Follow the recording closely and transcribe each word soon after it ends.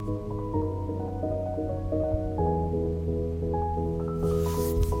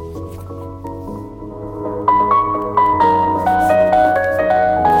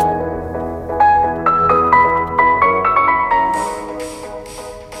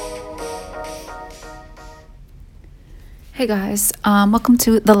Hey guys, welcome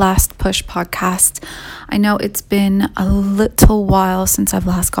to the Last Push podcast. I know it's been a little while since I've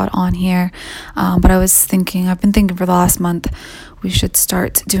last got on here, but I've been thinking for the last month, we should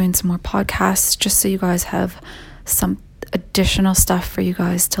start doing some more podcasts just so you guys have some additional stuff for you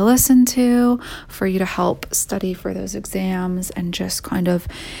guys to listen to, for you to help study for those exams, and just kind of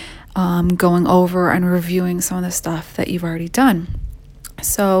going over and reviewing some of the stuff that you've already done.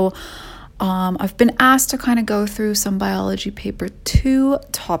 So I've been asked to kind of go through some biology paper 2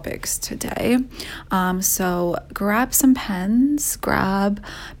 topics today. So grab some pens, grab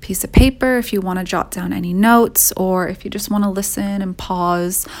a piece of paper if you want to jot down any notes, or if you just want to listen and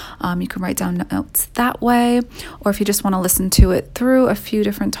pause, you can write down notes that way, or if you just want to listen to it through a few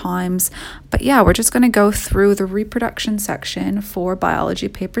different times. But yeah, we're just going to go through the reproduction section for biology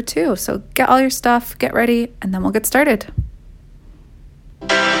paper 2. So get all your stuff, get ready, and then we'll get started.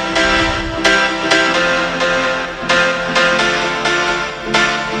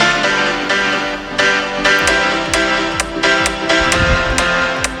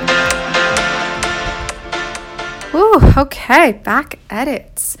 Okay, back at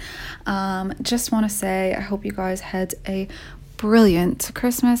it. Just want to say, I hope you guys had a brilliant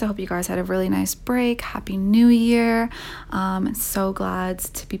Christmas. I hope you guys had a really nice break. Happy New Year. So glad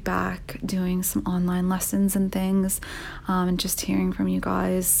to be back doing some online lessons and things. And just hearing from you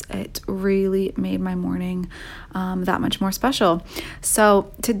guys, it really made my morning that much more special.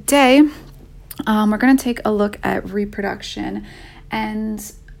 So today, we're going to take a look at reproduction.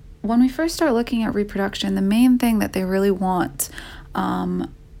 And when we first start looking at reproduction, the main thing that they really want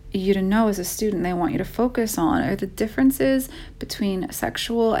you to know as a student, they want you to focus on, are the differences between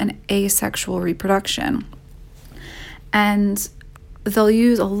sexual and asexual reproduction. And they'll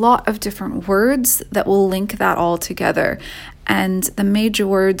use a lot of different words that will link that all together. And the major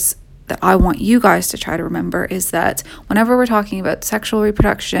words that I want you guys to try to remember is that whenever we're talking about sexual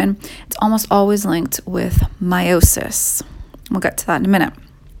reproduction, it's almost always linked with meiosis. We'll get to that in a minute.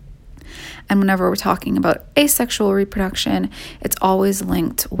 And whenever we're talking about asexual reproduction, it's always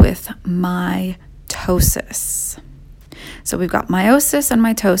linked with mitosis. So we've got meiosis and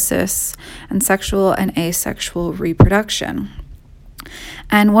mitosis, and sexual and asexual reproduction.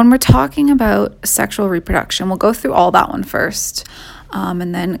 And when we're talking about sexual reproduction, we'll go through all that one first,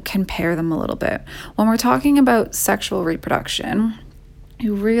 and then compare them a little bit. When we're talking about sexual reproduction,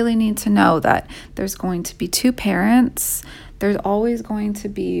 you really need to know that there's going to be 2 parents. There's always going to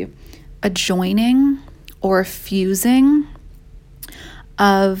be a joining or a fusing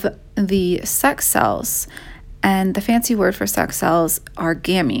of the sex cells. And the fancy word for sex cells are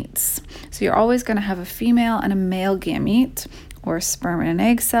gametes. So you're always going to have a female and a male gamete, or a sperm and an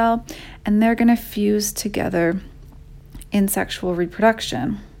egg cell, and they're going to fuse together in sexual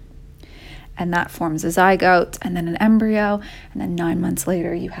reproduction. And that forms a zygote and then an embryo, and then 9 months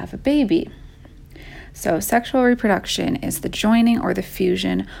later you have a baby. So sexual reproduction is the joining or the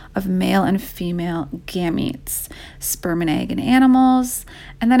fusion of male and female gametes, sperm and egg in animals.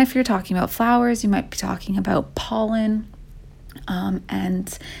 And then if you're talking about flowers, you might be talking about pollen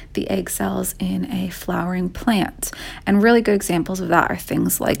and the egg cells in a flowering plant. And really good examples of that are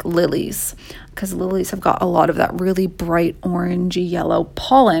things like lilies, because lilies have got a lot of that really bright orangey yellow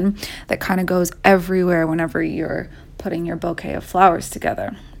pollen that kind of goes everywhere whenever you're putting your bouquet of flowers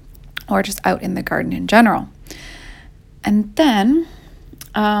together, or just out in the garden in general. And then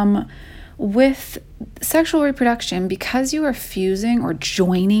with sexual reproduction, because you are fusing or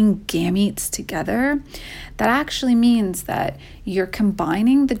joining gametes together, that actually means that you're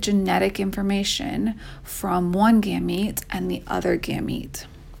combining the genetic information from one gamete and the other gamete.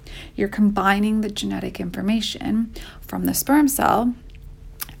 You're combining the genetic information from the sperm cell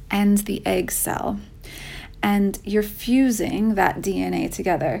and the egg cell. And you're fusing that DNA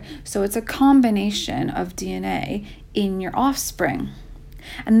together. So it's a combination of DNA in your offspring.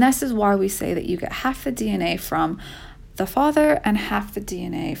 And this is why we say that you get half the DNA from the father and half the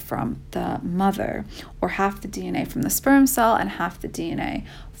DNA from the mother, or half the DNA from the sperm cell and half the DNA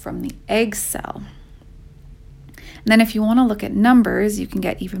from the egg cell. And then if you want to look at numbers, you can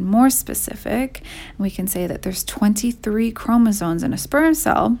get even more specific. We can say that there's 23 chromosomes in a sperm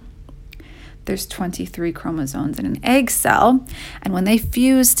cell. There's 23 chromosomes in an egg cell, and when they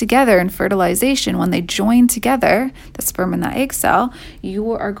fuse together in fertilization, when they join together, the sperm and the egg cell,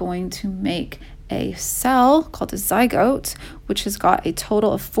 you are going to make a cell called a zygote, which has got a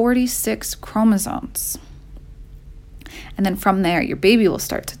total of 46 chromosomes. And then from there, your baby will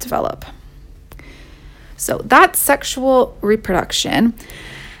start to develop. So that's sexual reproduction.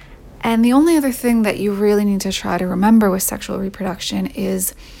 And the only other thing that you really need to try to remember with sexual reproduction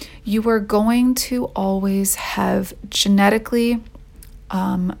is you are going to always have genetically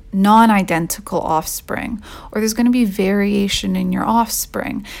non-identical offspring, or there's going to be variation in your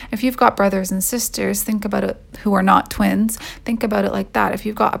offspring. If you've got brothers and sisters, think about it, who are not twins, think about it like that. If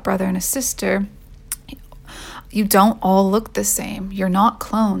you've got a brother and a sister, you don't all look the same. You're not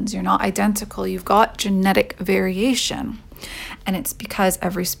clones. You're not identical. You've got genetic variation. And it's because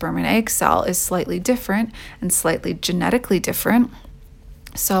every sperm and egg cell is slightly different and slightly genetically different.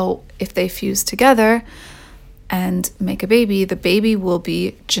 So if they fuse together and make a baby, the baby will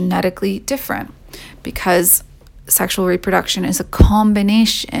be genetically different, because sexual reproduction is a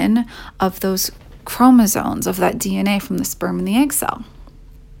combination of those chromosomes, of that DNA from the sperm and the egg cell.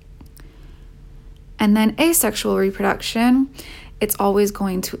 And then asexual reproduction, it's always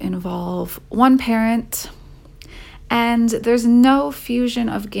going to involve one parent, and there's no fusion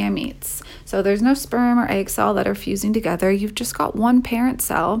of gametes. So there's no sperm or egg cell that are fusing together. You've just got one parent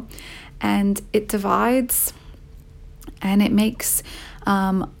cell, and it divides and it makes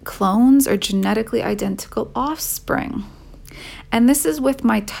clones or genetically identical offspring. And this is with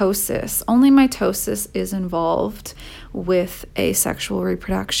mitosis. Only mitosis is involved with asexual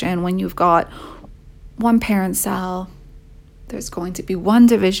reproduction. When you've got one parent cell, there's going to be one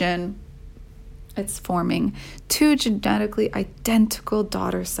division. It's forming two genetically identical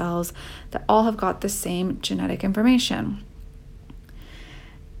daughter cells that all have got the same genetic information.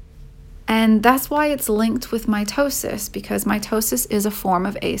 And that's why it's linked with mitosis, because mitosis is a form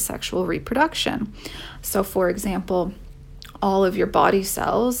of asexual reproduction. So for example, all of your body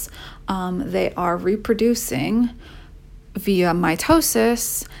cells, they are reproducing via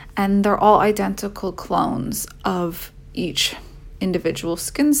mitosis, and they're all identical clones of each individual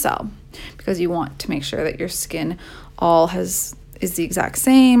skin cell, because you want to make sure that your skin is the exact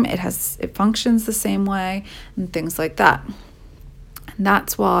same, it functions the same way, and things like that. And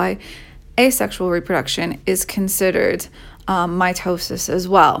that's why asexual reproduction is considered mitosis as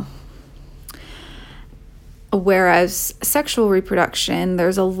well. Whereas sexual reproduction,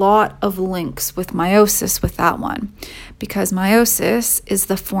 there's a lot of links with meiosis with that one, because meiosis is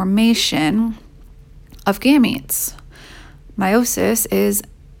the formation of gametes. Meiosis is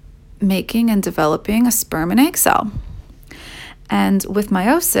making and developing a sperm and egg cell. And with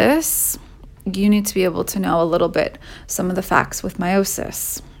meiosis, you need to be able to know a little bit some of the facts with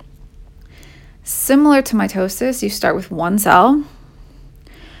meiosis. Similar to mitosis, you start with one cell,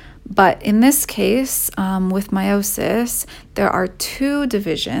 but in this case, with meiosis, there are two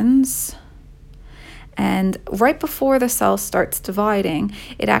divisions, and right before the cell starts dividing,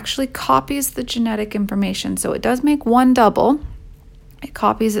 it actually copies the genetic information. So it does make one double, it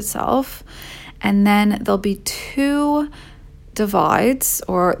copies itself, and then there'll be two divides,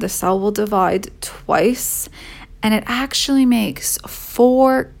 or the cell will divide twice, and it actually makes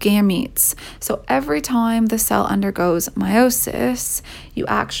 4 gametes. So every time the cell undergoes meiosis, you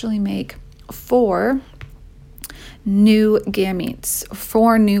actually make 4 new gametes,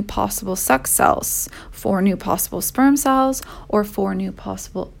 4 new possible sex cells, 4 new possible sperm cells, or 4 new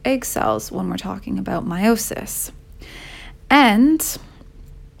possible egg cells when we're talking about meiosis. And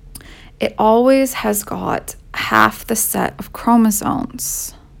it always has got half the set of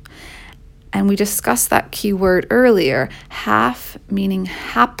chromosomes. And we discussed that keyword earlier, half meaning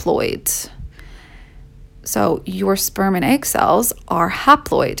haploid. So your sperm and egg cells are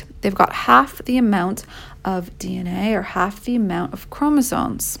haploid. They've got half the amount of DNA or half the amount of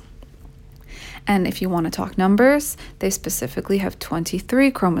chromosomes. And if you want to talk numbers, they specifically have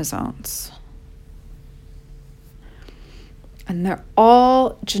 23 chromosomes. And they're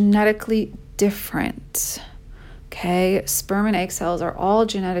all genetically different. Okay, sperm and egg cells are all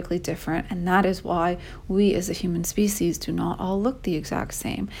genetically different, and that is why we as a human species do not all look the exact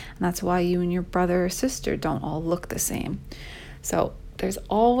same. And that's why you and your brother or sister don't all look the same. So there's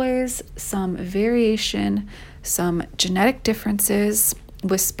always some variation, some genetic differences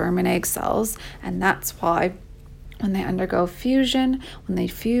with sperm and egg cells, and that's why when they undergo fusion, when they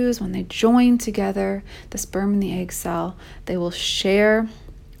fuse, when they join together, the sperm and the egg cell, they will share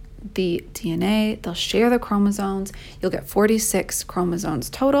the DNA, they'll share the chromosomes. You'll get 46 chromosomes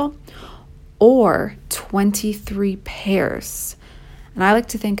total, or 23 pairs. And I like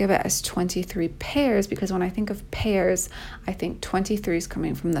to think of it as 23 pairs because when I think of pairs, I think 23 is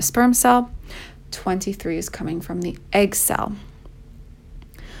coming from the sperm cell, 23 is coming from the egg cell.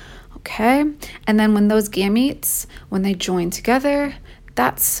 Okay, and then when those gametes, when they join together,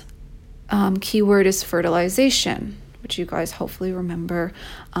 that's keyword is fertilization. which you guys hopefully remember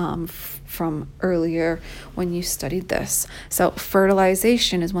from earlier when you studied this. So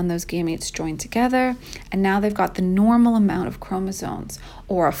fertilization is when those gametes join together, and now they've got the normal amount of chromosomes,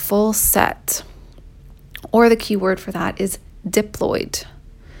 or a full set. Or the key word for that is diploid.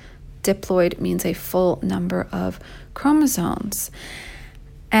 Diploid means a full number of chromosomes.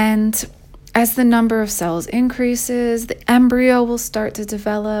 And as the number of cells increases, the embryo will start to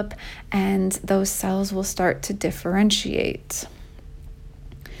develop, and those cells will start to differentiate.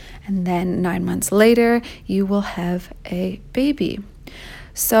 And then 9 months later, you will have a baby.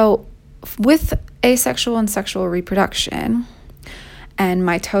 So with asexual and sexual reproduction and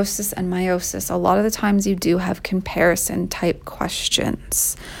mitosis and meiosis, a lot of the times you do have comparison type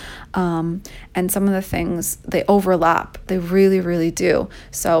questions. And some of the things, they overlap. They really, really do.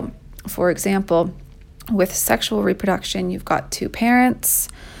 So for example, with sexual reproduction, you've got two parents.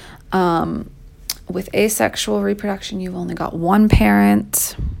 With asexual reproduction, you've only got one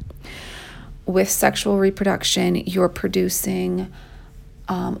parent. With sexual reproduction, you're producing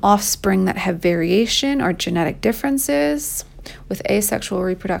offspring that have variation or genetic differences. With asexual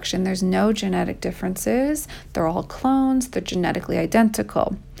reproduction, there's no genetic differences. They're all clones. They're genetically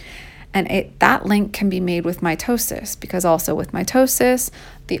identical. And that link can be made with mitosis, because also with mitosis,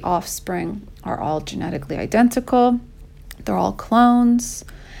 the offspring are all genetically identical. They're all clones.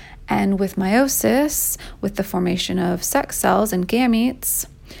 And with meiosis, with the formation of sex cells and gametes,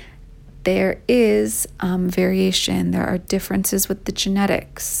 there is variation. There are differences with the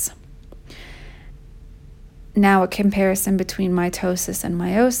genetics. Now, a comparison between mitosis and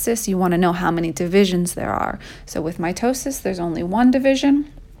meiosis, you want to know how many divisions there are. So with mitosis, there's only one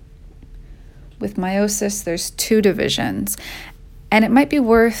division. With meiosis, there's two divisions. And it might be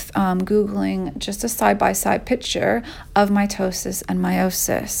worth Googling just a side-by-side picture of mitosis and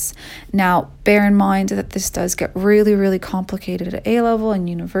meiosis. Now, bear in mind that this does get really, really complicated at A level and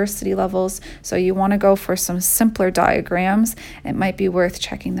university levels. So you want to go for some simpler diagrams. It might be worth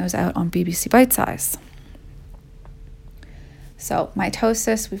checking those out on BBC Bite Size. So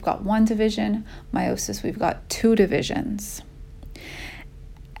mitosis, we've got one division. Meiosis, we've got two divisions.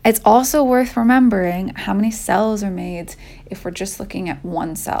 It's also worth remembering how many cells are made if we're just looking at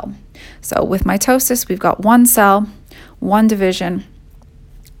one cell. So with mitosis, we've got one cell, one division,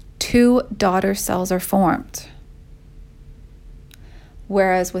 two daughter cells are formed.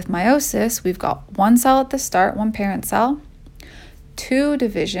 Whereas with meiosis, we've got one cell at the start, one parent cell, two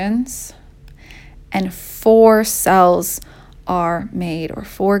divisions, and four cells are made, or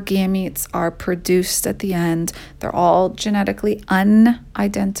four gametes are produced at the end. They're all genetically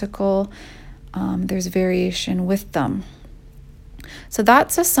unidentical. There's variation with them. So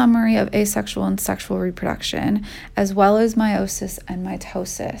that's a summary of asexual and sexual reproduction, as well as meiosis and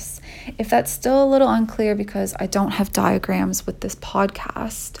mitosis. If that's still a little unclear because I don't have diagrams with this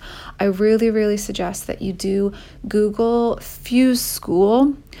podcast, I really, really suggest that you do Google Fuse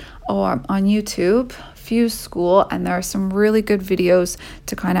School or on YouTube, Fuse School, and there are some really good videos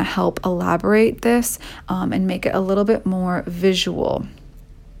to kind of help elaborate this and make it a little bit more visual.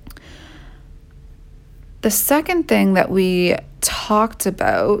 The second thing that we talked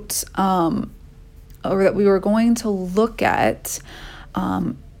about, or that we were going to look at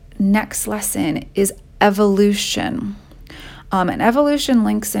next lesson, is evolution. And evolution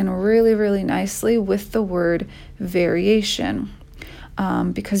links in really, really nicely with the word variation.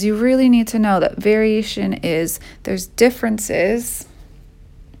 Because you really need to know that variation there's differences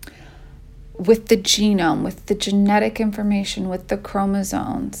with the genome, with the genetic information, with the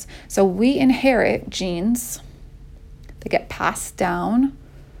chromosomes. So we inherit genes that get passed down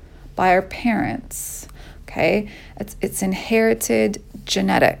by our parents, okay? It's inherited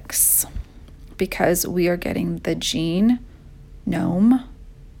genetics because we are getting the genome,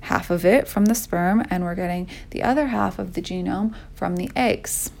 half of it from the sperm, and we're getting the other half of the genome from the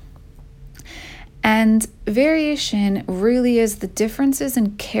eggs. And variation really is the differences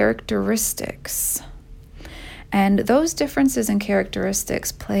in characteristics. And those differences in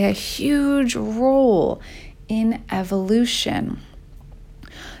characteristics play a huge role in evolution.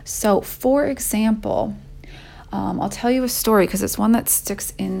 So, for example, I'll tell you a story because it's one that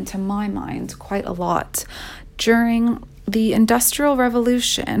sticks into my mind quite a lot. During the Industrial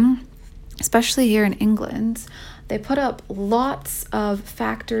Revolution, especially here in England, they put up lots of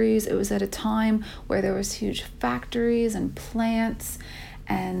factories. It was at a time where there was huge factories and plants,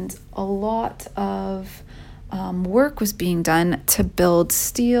 and a lot of work was being done to build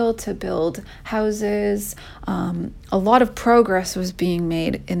steel, to build houses. A lot of progress was being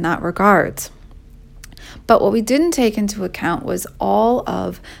made in that regard. But what we didn't take into account was all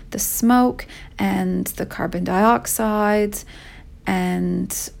of the smoke and the carbon dioxide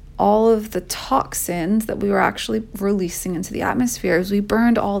and all of the toxins that we were actually releasing into the atmosphere as we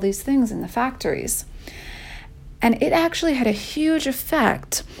burned all these things in the factories. And it actually had a huge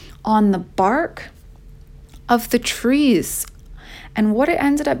effect on the bark of the trees. And what it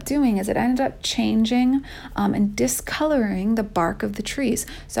ended up doing is it ended up changing and discoloring the bark of the trees.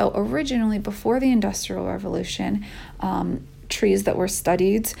 So originally, before the Industrial Revolution, trees that were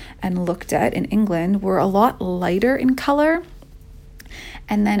studied and looked at in England were a lot lighter in color.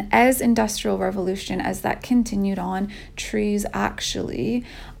 And then as Industrial Revolution, as that continued on, trees actually,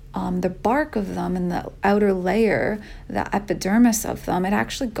 the bark of them and the outer layer, the epidermis of them, it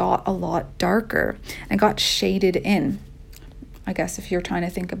actually got a lot darker and got shaded in. I guess if you're trying to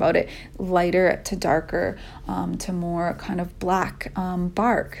think about it, lighter to darker to more kind of black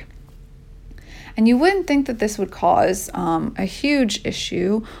bark. And you wouldn't think that this would cause a huge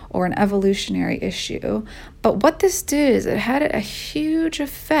issue or an evolutionary issue, but what this did is it had a huge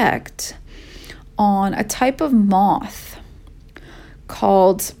effect on a type of moth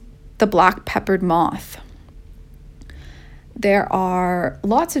called the black peppered moth. There are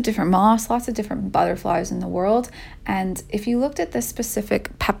lots of different moths, lots of different butterflies in the world, and if you looked at this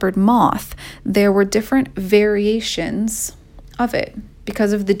specific peppered moth, there were different variations of it.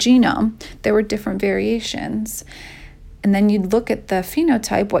 Because of the genome, there were different variations. And then you'd look at the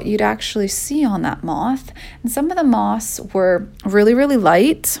phenotype, what you'd actually see on that moth. And some of the moths were really, really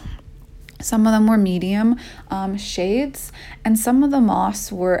light. Some of them were medium shades. And some of the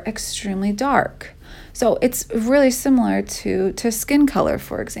moths were extremely dark. So it's really similar to skin color,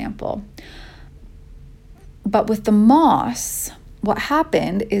 for example. But with the moths, what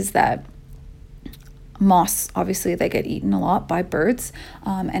happened is that moths, obviously, they get eaten a lot by birds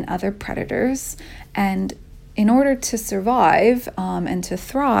and other predators. And in order to survive and to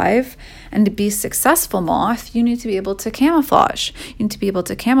thrive and to be a successful moth, you need to be able to camouflage. You need to be able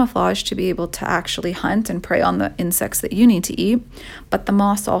to camouflage to be able to actually hunt and prey on the insects that you need to eat. But the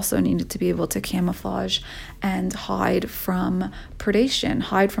moths also needed to be able to camouflage and hide from predation,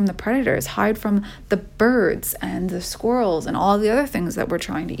 hide from the predators, hide from the birds and the squirrels and all the other things that were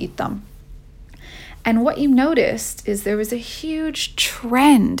trying to eat them. And what you noticed is there was a huge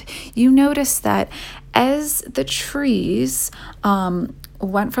trend. You noticed that as the trees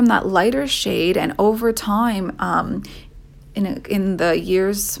went from that lighter shade, and over time, in the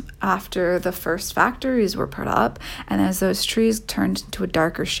years after the first factories were put up, and as those trees turned into a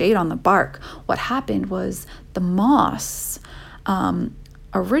darker shade on the bark, what happened was the moss,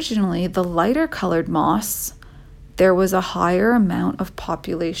 originally the lighter colored moss, there was a higher amount of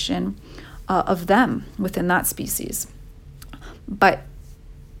population of them within that species. But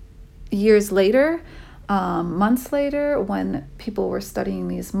years later, months later, when people were studying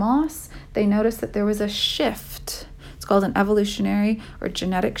these moths, they noticed that there was a shift. It's called an evolutionary or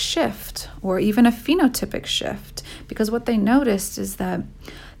genetic shift, or even a phenotypic shift, because what they noticed is that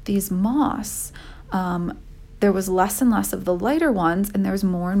these moths, there was less and less of the lighter ones, and there was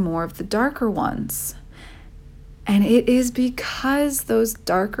more and more of the darker ones. And it is because those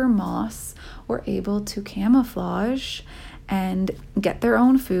darker moths were able to camouflage and get their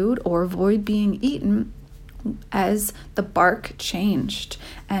own food or avoid being eaten as the bark changed.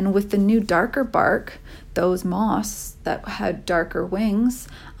 And with the new darker bark, those moths that had darker wings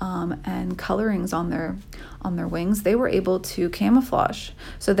and colorings on their wings, they were able to camouflage.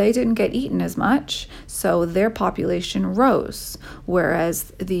 So they didn't get eaten as much, so their population rose.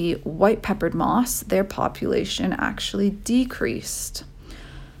 Whereas the white peppered moths, their population actually decreased.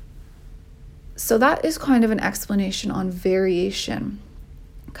 So that is kind of an explanation on variation.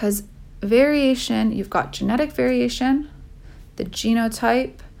 Because variation, you've got genetic variation, the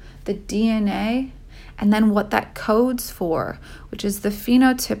genotype, the DNA, and then what that codes for, which is the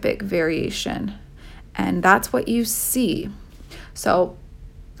phenotypic variation. And that's what you see. So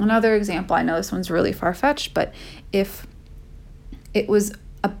another example, I know this one's really far-fetched, but if it was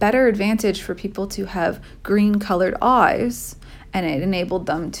a better advantage for people to have green-colored eyes, and it enabled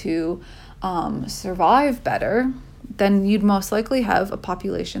them to survive better, then you'd most likely have a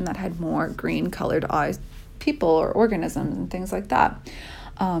population that had more green-colored eyes, people or organisms and things like that.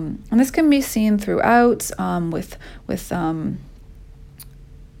 And this can be seen throughout with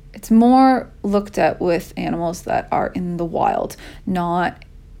it's more looked at with animals that are in the wild, not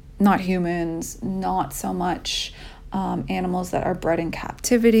humans, not so much animals that are bred in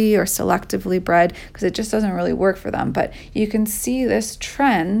captivity or selectively bred, because it just doesn't really work for them. But you can see this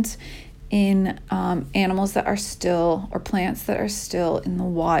trend in animals that are still, or plants that are still in the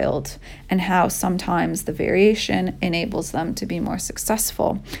wild, and how sometimes the variation enables them to be more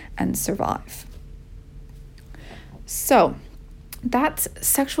successful and survive. So that's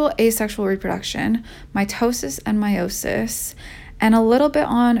sexual, asexual reproduction, mitosis and meiosis, and a little bit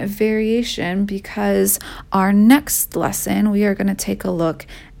on variation, because our next lesson we are going to take a look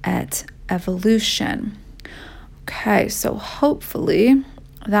at evolution. Okay, so hopefully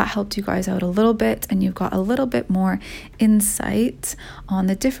that helped you guys out a little bit, and you've got a little bit more insight on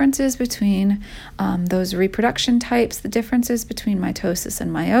the differences between those reproduction types, the differences between mitosis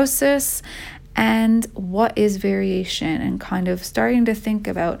and meiosis, and what is variation, and kind of starting to think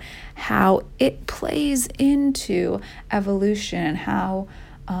about how it plays into evolution and how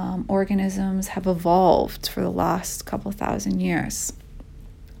organisms have evolved for the last couple thousand years.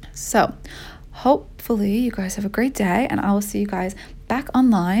 So hopefully you guys have a great day, and I will see you guys back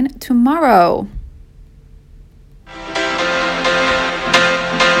online tomorrow.